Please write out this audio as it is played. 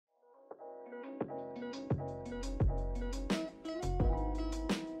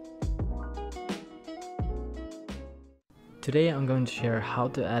Today I'm going to share how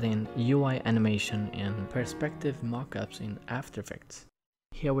to add in UI animation in perspective mockups in After Effects.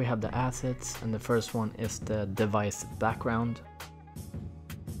 Here we have the assets, and the first one is the device background.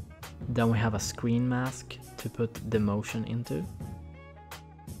 Then we have a screen mask to put the motion into.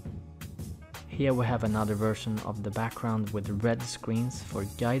 Here we have another version of the background with red screens for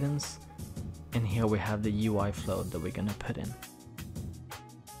guidance. And here we have the UI flow that we're gonna put in.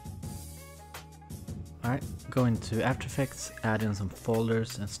 Alright, go into After Effects, add in some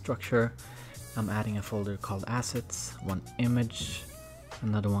folders and structure. I'm adding a folder called Assets, one image,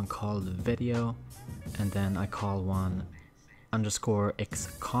 another one called Video, and then I call one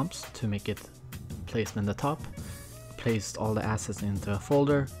 _x comps to make it placement at the top. Placed all the assets into a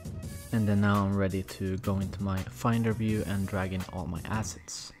folder, and then now I'm ready to go into my Finder view and drag in all my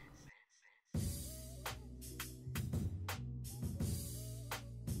assets.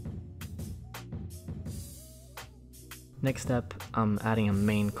 Next step, I'm adding a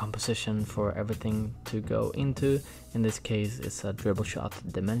main composition for everything to go into. In this case, it's a dribble shot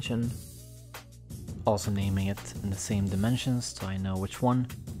dimension. Also naming it in the same dimensions so I know which one.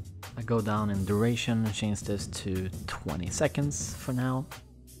 I go down in duration and change this to 20 seconds for now.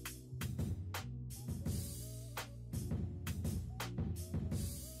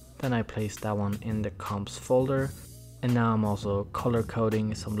 Then I place that one in the comps folder, and now I'm also color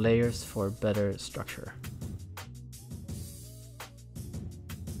coding some layers for better structure.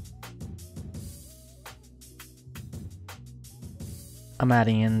 I'm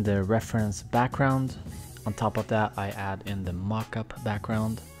adding in the reference background. On top of that, I add in the mockup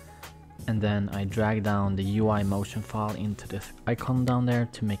background, and then I drag down the UI motion file into the icon down there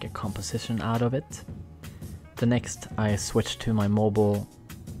to make a composition out of it. The next, I switch to my mobile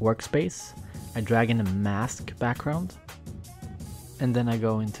workspace. I drag in a mask background, and then I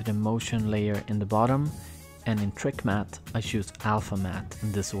go into the motion layer in the bottom, and in Trick Matte I choose Alpha Matte,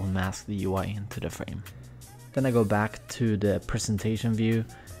 and this will mask the UI into the frame. Then I go back to the presentation view,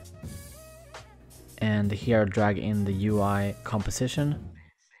 and here I drag in the UI composition.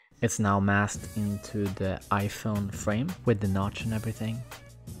 It's now masked into the iPhone frame with the notch and everything.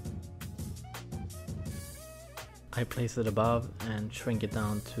 I place it above and shrink it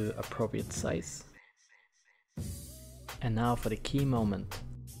down to appropriate size. And now for the key moment.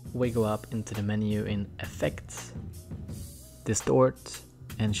 We go up into the menu in Effects, Distort,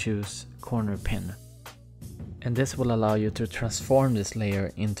 and choose Corner Pin. And this will allow you to transform this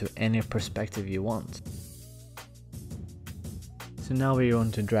layer into any perspective you want. So now we're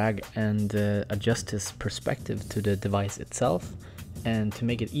going to drag and adjust this perspective to the device itself. And to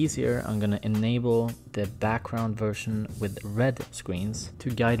make it easier, I'm gonna enable the background version with red screens to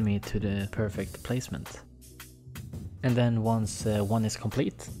guide me to the perfect placement. And then once one is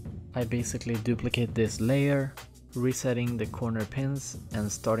complete, I basically duplicate this layer, resetting the corner pins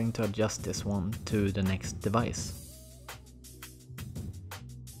and starting to adjust this one to the next device.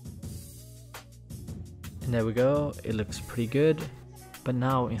 And there we go, it looks pretty good. But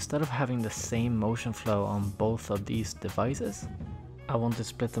now, instead of having the same motion flow on both of these devices, I want to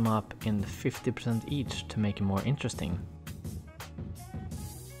split them up in 50% each to make it more interesting.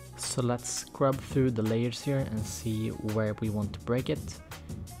 So let's scrub through the layers here and see where we want to break it.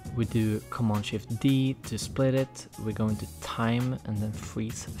 We do Command-Shift-D to split it. We're going to time and then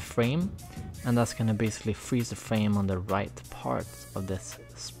freeze frame. And that's going to basically freeze the frame on the right part of this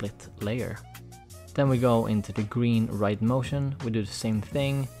split layer. Then we go into the green right motion. We do the same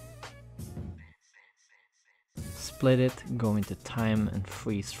thing. Split it, go into time and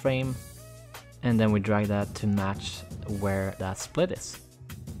freeze frame. And then we drag that to match where that split is.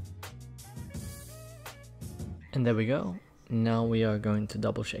 And there we go. Now we are going to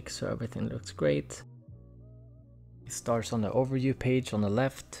double check so everything looks great. It starts on the overview page on the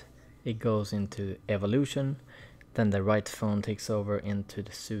left. It goes into evolution. Then the right phone takes over into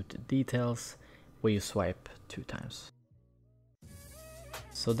the suit details, where you swipe 2 times.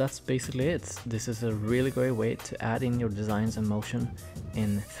 So that's basically it. This is a really great way to add in your designs and motion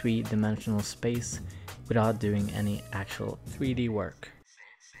in 3-dimensional space without doing any actual 3D work.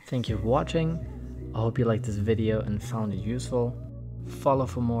 Thank you for watching. I hope you liked this video and found it useful. Follow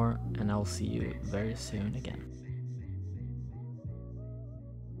for more, and I'll see you very soon again.